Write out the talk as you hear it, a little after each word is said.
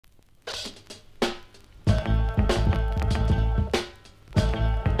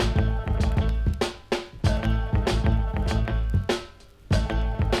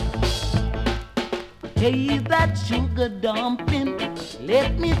Hey, that sugar dumpling,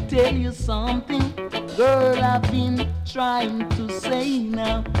 let me tell you something, girl, I've been trying to say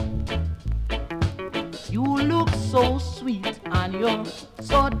now. You look so sweet and you're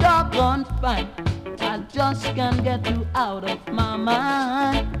so doggone fine. I just can't get you out of my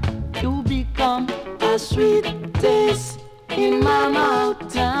mind. You become a sweet taste in my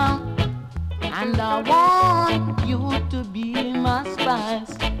mouth now, and I want you to be my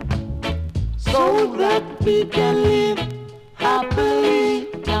spice, so that we can live happily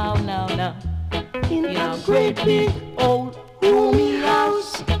now, in a great big old roomy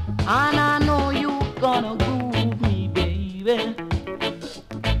house. And I know you gonna groove me, baby.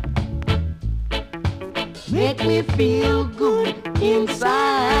 Make me feel good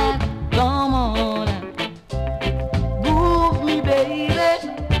inside. Come on, groove me, baby.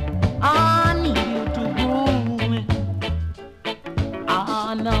 I need you to groove me.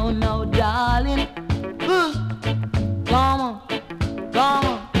 Ah, no, darling. Come on.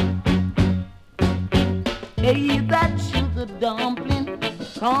 Hey, that sugar dumpling,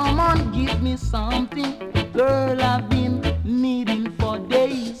 come on, give me something, girl, I've been needing for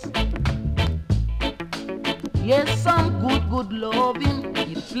days. Yes, some good loving,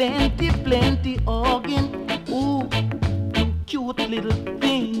 it's plenty hugging. Ooh, you cute little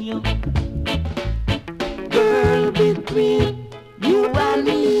thing, you. Girl, between you and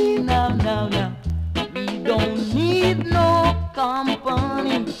me, now, we don't need no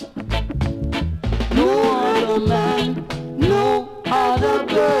company. No other man, no other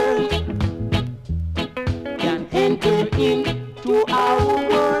girl can enter into our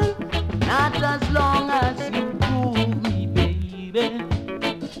world, not as long as you groove me, baby.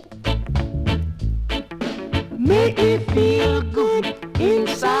 Make me feel good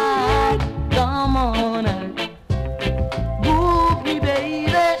inside. Come on and groove me, baby.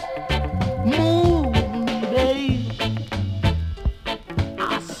 Move me, baby.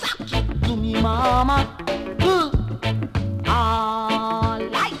 I suck it to me, mama. I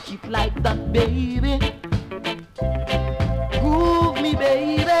like it like that, baby. Groove me,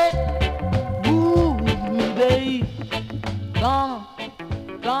 baby. Groove me, baby. Come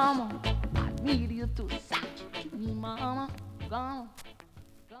on. I need you to suck it to me, mama. Come on.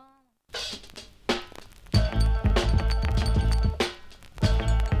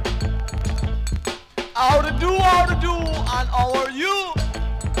 How to do, and how are you?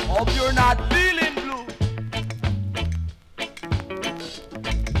 Hope you're not feeling blue.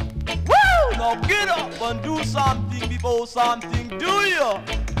 Woo! Now get up and do something before something do you.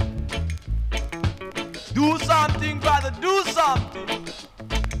 Do something, brother, do something.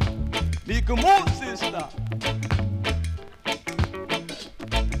 Make a move, sister.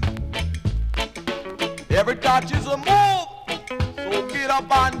 Every touch is a move, so get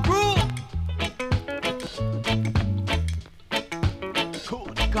up and groove.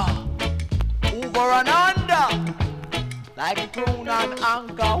 Good God, over and under, like a crown and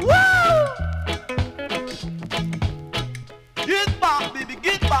anchor. Woo! Get back, baby,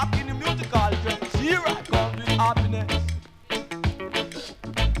 get back in the musical trance. Here I come with happiness.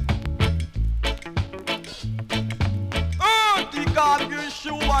 Take off your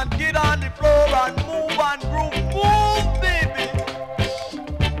shoe and get on the floor and move and groove. Move, baby.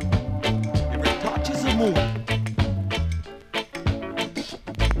 Every touch is a move.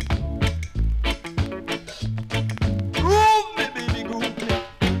 Groove me, baby, groove me.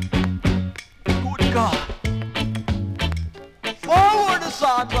 Good God. Forward the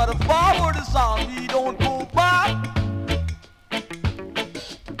song, brother, forward the song. We don't go back.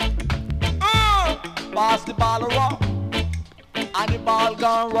 Pass the ball around, and the ball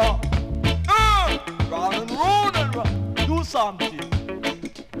gone wrong. Round and round and round. Do something.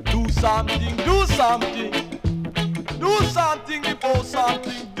 Do something. Do something. Do something before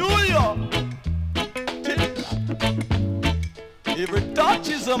something do you. Every touch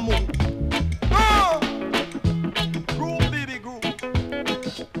is a move. Groove, baby, groove.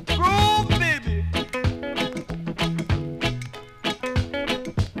 Groove, baby.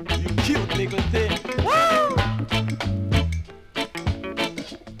 You cute little thing. Woo!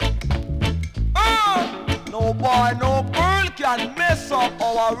 No boy, no girl can mess up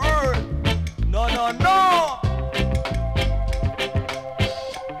our world. No, no, no.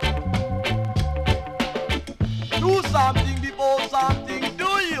 Do something before something do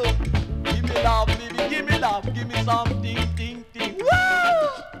you. Give me love, baby, give me love, give me something, ting. Woo!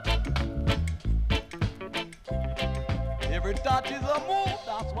 Every touch is a move,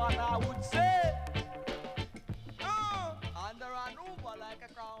 that's what I would say. Under and over like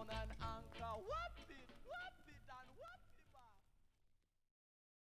a crown and anchor. What?